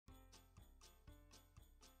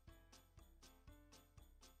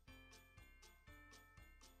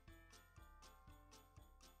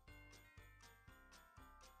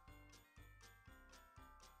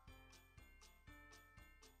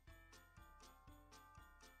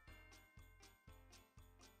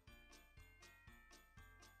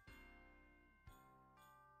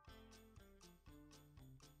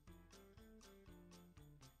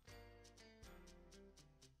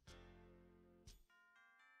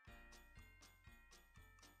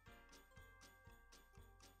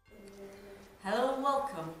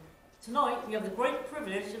welcome. Tonight we have the great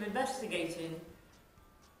privilege of investigating.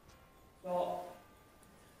 Here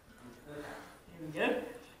we go.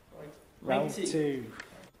 Round two.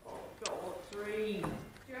 Got 3. Do you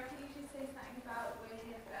reckon you should say something about we're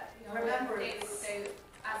here for the Remembrance. So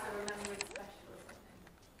as a remembrance special or something?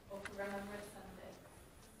 Or for Remembrance Sunday?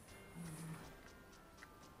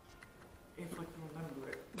 If I can remember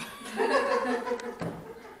it.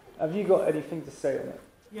 Have you got anything to say on it?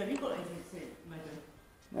 Yeah, have you got anything to say, Megan?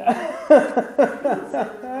 Nothing, I've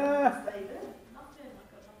got nothing.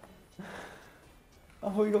 I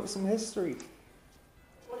thought you got some history.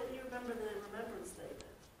 Why don't you remember the Remembrance Day then?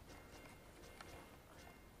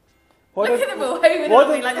 Why Look don't- at them all homing why at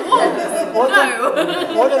me don't- like, what? No!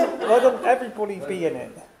 why don't everybody be in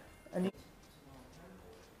it? And you...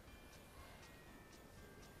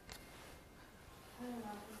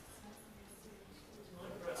 Tonight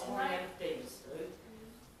we're at RAF Davidstow,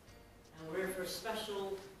 and we're here for a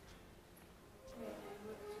special.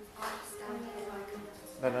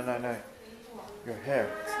 No. Your hair.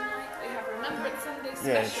 Tonight we have Remembrance Sunday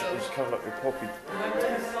Yeah, special. it's covered up with poppy.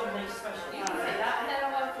 Remembrance Sunday special. You can say that. Hello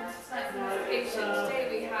and welcome to tonight's investigation. Today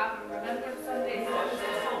we have Remembrance Sunday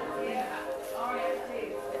special here at RAF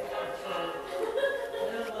Davidstow.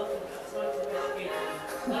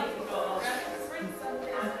 Tonight we've got our Remembrance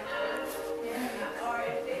Sunday special here at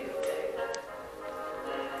RAF Davidstow.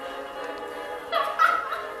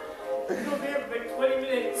 We're going to be here for about 20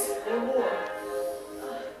 minutes or more.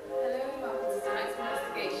 Hello and welcome to tonight's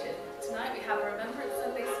investigation. Tonight we have a Remembrance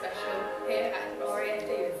Sunday special here at RAF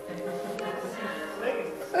Davidstow.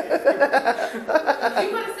 You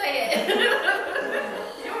want to say it?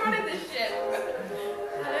 You're running this ship.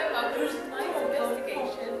 Hello and welcome to tonight's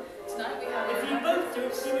investigation. Tonight we have a If you both do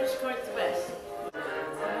it, see which strikes best.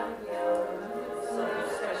 Tonight we have a Remembrance Sunday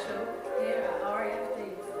special here at RAF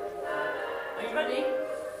Davidstow. Are you ready?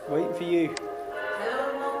 Waiting for you. Hello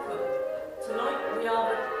and welcome. Tonight we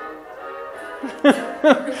have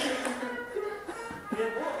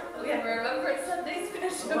We have a Remembrance Sunday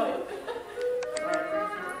special.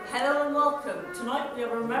 Hello and welcome. Tonight we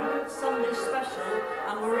have a Remembrance Sunday special,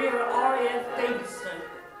 and we're here at RAF Davidstow.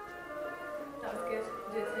 That was good.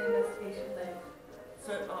 Do it an investigation then.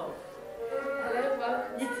 So, Hello and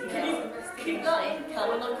welcome to can tonight's you investigation. keep that in, Cal,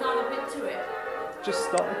 and I'll add a bit to it. Just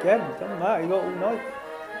start again. Doesn't matter. You got all night.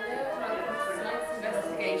 Hello and welcome to tonight's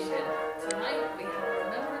investigation. Tonight we have a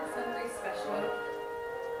Remembrance Sunday special.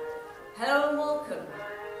 Hello and welcome.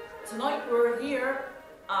 Tonight we're here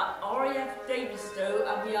at RAF Davidstow,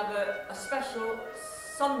 and we have a special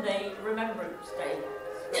Sunday Remembrance Day.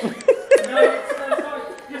 No, sorry.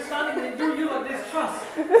 You're standing there, do you like this trust?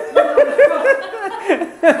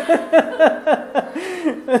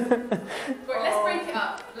 Right, let's break it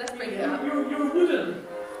up. Let's break it up. You're wooden.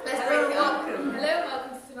 Let's Hello break it and up. welcome. Hello and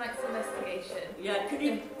welcome to tonight's investigation. Yeah, could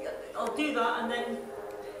you? I'll do that, and then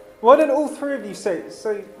Why don't all three of you say it?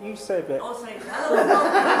 So you say a bit. I'll say hello and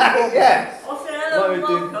welcome. Yes! I'll say hello and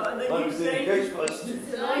welcome, and then you say.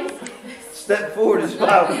 Ghostbusters. Tonight's Step forward as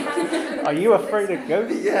well. Are you afraid of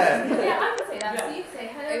ghosts? Yeah. Yeah, I can say that. Yeah. So you can say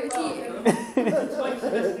hello Over and to you. welcome. Tonight's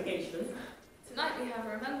investigation. Tonight we have a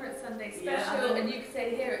Remembrance Sunday Yeah, special, and then- and you can say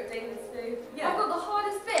here at Davidstow. Yeah. I've got the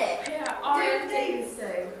hardest bit. Here at RAF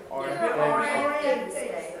Davidstow. RAF Here at RAF Davidstow. So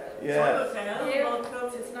Yeah. I'll say hello and Here welcome.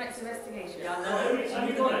 to tonight's investigation. Yeah, no,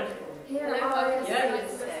 you got it. Here at RAF Yeah.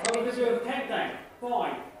 Davidstow. Because you're a countdown.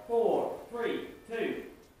 5, 4, 3, 2.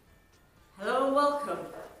 Hello and welcome.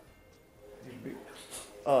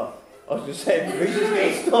 Oh, I was going to say, we just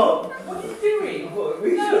need to stop. What are you doing? We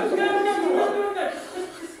No, should- no.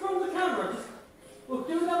 Just scroll the camera. We'll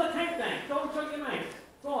do another countdown. Don't shut your mouth.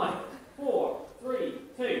 5, 4, 3,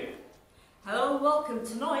 2. Hello and welcome.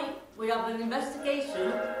 Tonight we have an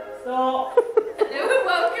investigation. Stop. Hello and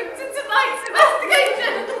welcome to tonight's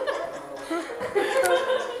investigation.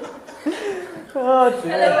 Oh Hello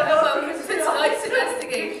dear. and welcome to tonight's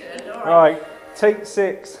investigation. Right. Take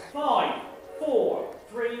 6. 5, 4,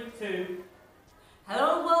 3, 2.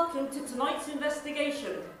 Hello and welcome to tonight's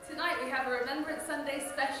investigation. Tonight we have a Remembrance Sunday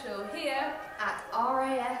special here at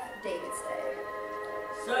RAF Davidstow.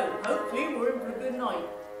 So hopefully we're in for a good night.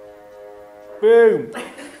 Boom.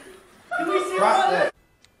 Can we see Right what? there.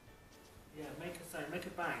 Yeah, make a sound, make a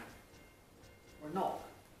bang. Or knock.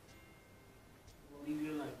 We'll leave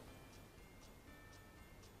you alone.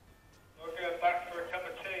 We're going back for a cup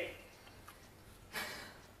of tea.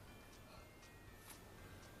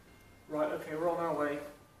 Right, okay, we're on our way.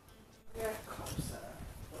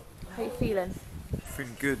 How you feeling?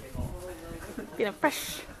 Feeling good. Feeling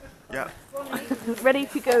fresh? Yeah. Ready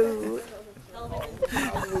to go? Hello.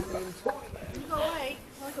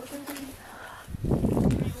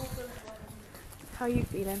 How are you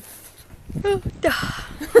feeling?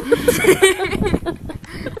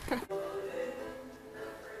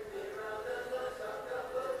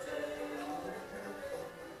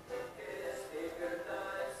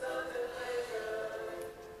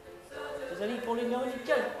 Does anybody know any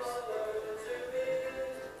jokes?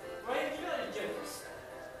 Graham, do you know any jokes?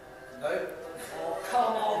 No. Oh,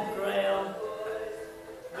 come on, Graham.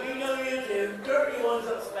 We know you do. Dirty ones,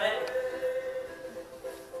 I expect.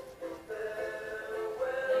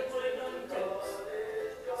 Anybody know any jokes?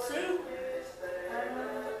 Sue?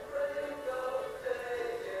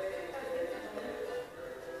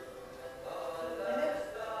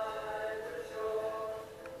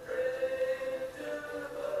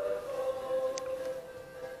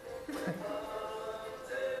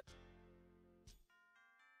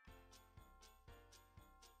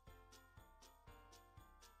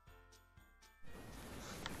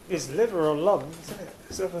 Is liver or lungs, isn't it?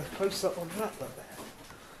 Let's have a close up on that one there.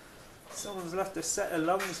 Someone's left a set of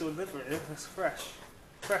lungs or liver here. That's fresh.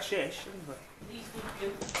 Fresh-ish, anyway. These would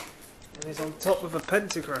do. And it's on top of a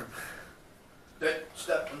pentagram. Don't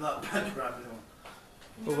step on that pentagram anymore.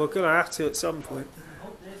 Well, we're going to have to at some point.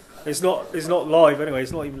 It's not live anyway,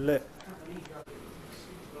 it's not even lit.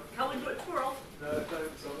 Can we do it twirl? No, don't,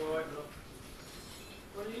 it's alright.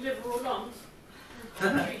 Well, you liver or lungs?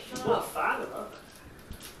 I'm not a fan of that.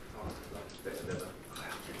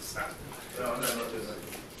 No, not doing that.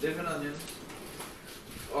 Liver and onions.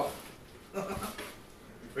 Oh.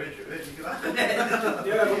 Finish it, you can have it.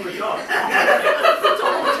 Yeah, what we got?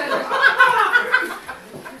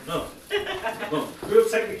 No. No. We'll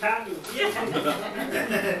take the candle.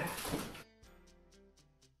 Yeah.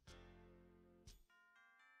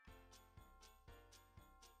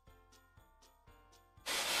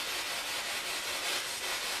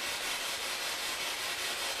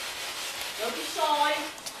 Don't be shy.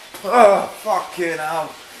 Oh, fucking hell.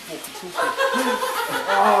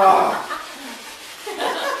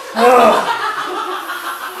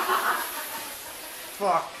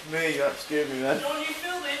 Fuck me, that scared me, man. John, you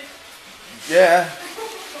filming? Yeah,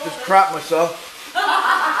 just crap myself.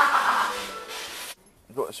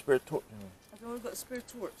 I've got a spare torch. I've only got a spare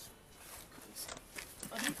torch.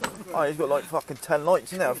 Oh, he's got like fucking 10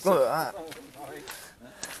 lights in there. I've got that.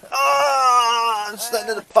 Ah, I'm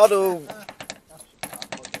standing in the puddle.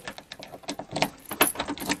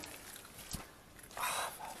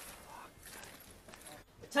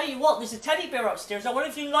 Tell you what, there's a teddy bear upstairs. I wonder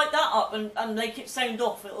if you can light that up and make it sound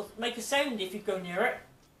off. It'll make a sound if you go near it.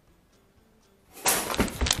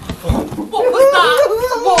 What was that?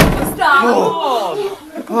 What was that?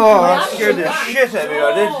 Oh, that scared the shit out of me,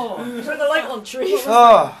 I did. Turn the light on, Tree.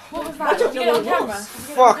 Oh, What was that? Did you get it on camera?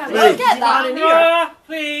 fuck Don't me. get that in here.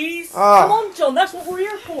 Please. Come Ah, on, John, that's what we're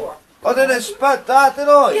here for. I didn't expect that, did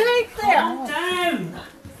I? Get out there. Calm down.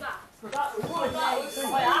 That was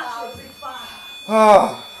my actual big bang.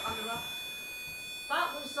 Ah, That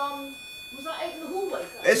was that out in the hallway?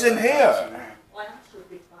 it's in here. My actual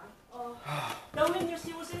big bang. Go in there,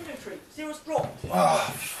 see what's in there, Tree. See what's dropped.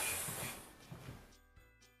 Ah.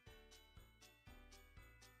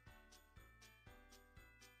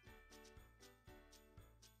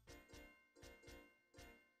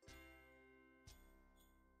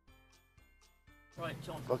 Right,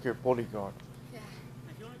 John. Like your bodyguard. If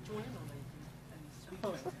you want to join in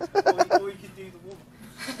on anything, Or you could do the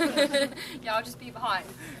woman. Yeah, I'll just be behind.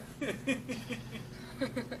 we've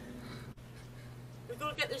got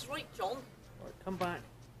to get this right, John. Right, come back.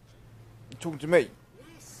 You talking to me?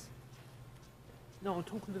 Yes. No, I'm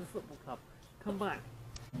talking to the football club. Come back.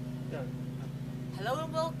 Go. Hello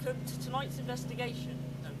and welcome to tonight's investigation.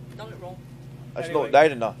 No, done it wrong. That's Anyway. not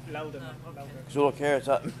loud enough. Louder. No, okay. Because all I care is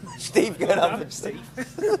that Steve going up and Steve.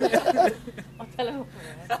 I'll tell him.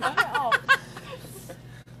 Turn it off.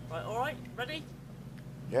 Right, all right, ready?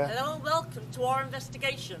 Yeah. Hello and welcome to our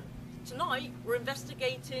investigation. Tonight we're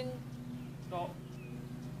investigating. Stop.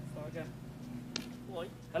 Start again. Why?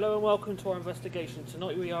 Hello and welcome to our investigation.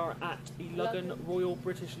 Tonight we are at Elugan Royal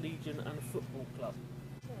British Legion and Football Club.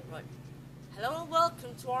 Right. Hello and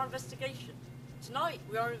welcome to our investigation. Tonight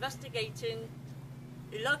we are investigating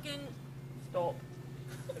Elugan. Stop.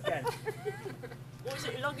 Again. What is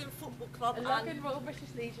it? Elugan Football Club and Elugan Royal British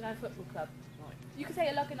Legion and Football Club. Right. You could say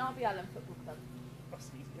Elugan RBL and Football Club.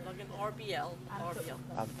 Elugan RBL. And RBL. Football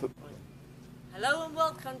Club. And football. Hello and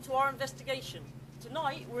welcome to our investigation.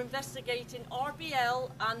 Tonight we're investigating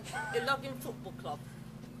RBL and Elugan Football Club.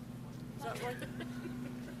 Is that right?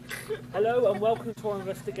 Hello and welcome to our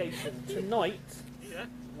investigation. Tonight Yeah.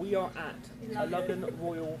 we are at Elugan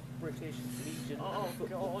Royal British Legion Oh and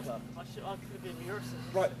Football God! Club. I could have been rehearsing.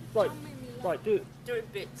 Right, do it. Do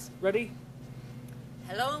it bits. Ready?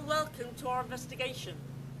 Hello and welcome to our investigation.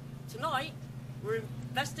 Tonight we're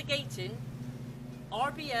investigating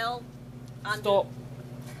RBL and... Stop.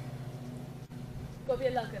 Got to be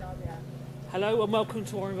a luck and I'll be out. Hello and welcome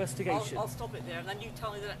to our investigation. I'll stop it there and then you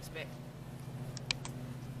tell me the next bit.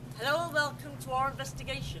 Hello and welcome to our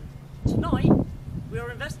investigation. Tonight we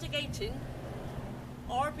are investigating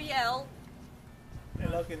RBL.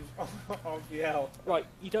 RBL. Right,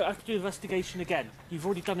 you don't have to do investigation again. You've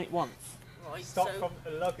already done it once. Right, Stop so from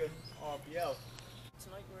Luggan RBL.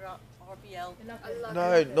 tonight we're at RBL.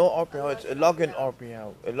 No, not RBL. It's Luggan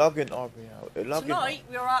RBL. Luggan RBL. Tonight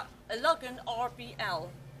we are at Luggan RBL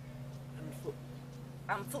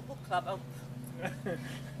and Football Club. Oh,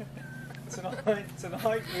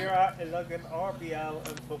 Tonight we're at Luggan RBL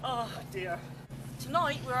and football. oh dear.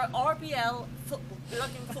 Tonight we're at RBL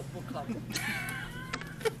Luggan Football Club.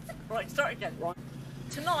 Right, start again. Right.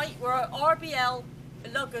 Tonight we're at RBL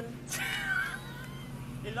Luggan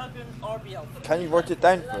RBL. Can you write it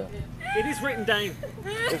down for me? It is written down.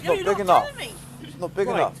 It's No, not you're big enough. telling me. It's not big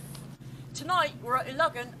Right. enough. Tonight we're at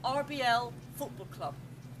Luggan RBL Football Club.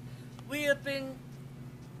 We have been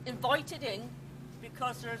invited in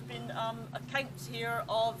because there's been accounts here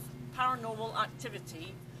of paranormal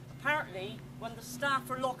activity. Apparently, when the staff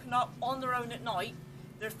are locking up on their own at night,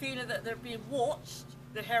 they're feeling that they're being watched,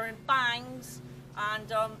 they're hearing bangs,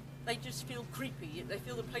 and they just feel creepy. They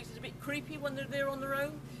feel the place is a bit creepy when they're there on their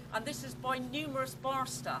own, and this is by numerous bar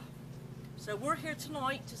staff. So we're here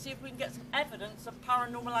tonight to see if we can get some evidence of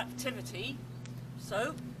paranormal activity.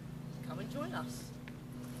 So, come and join us.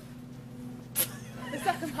 The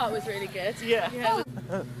second part was really good. Yeah.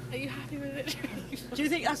 Are you happy with it? Do you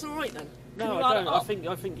think that's all right then? Can No, we I add it don't. up?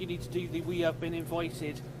 I think you need to do the we have been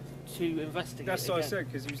invited to investigate. That's what I again. said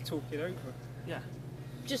because he was talking over. Yeah.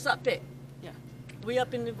 Just that bit. Yeah. We have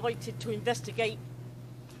been invited to investigate.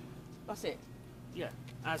 That's it. Yeah.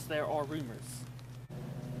 As there are rumours.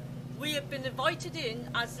 We have been invited in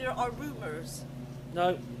as there are rumours.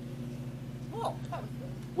 No. What?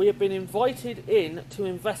 We have been invited in to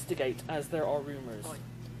investigate as there are rumours. Right.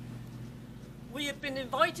 We have been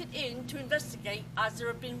invited in to investigate as there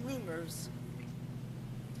have been rumours.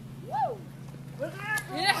 Woo!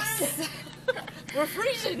 Yes! We're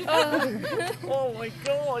freezing! Oh my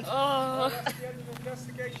god! Oh. That's the end of the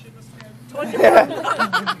investigation. That's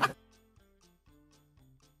the end.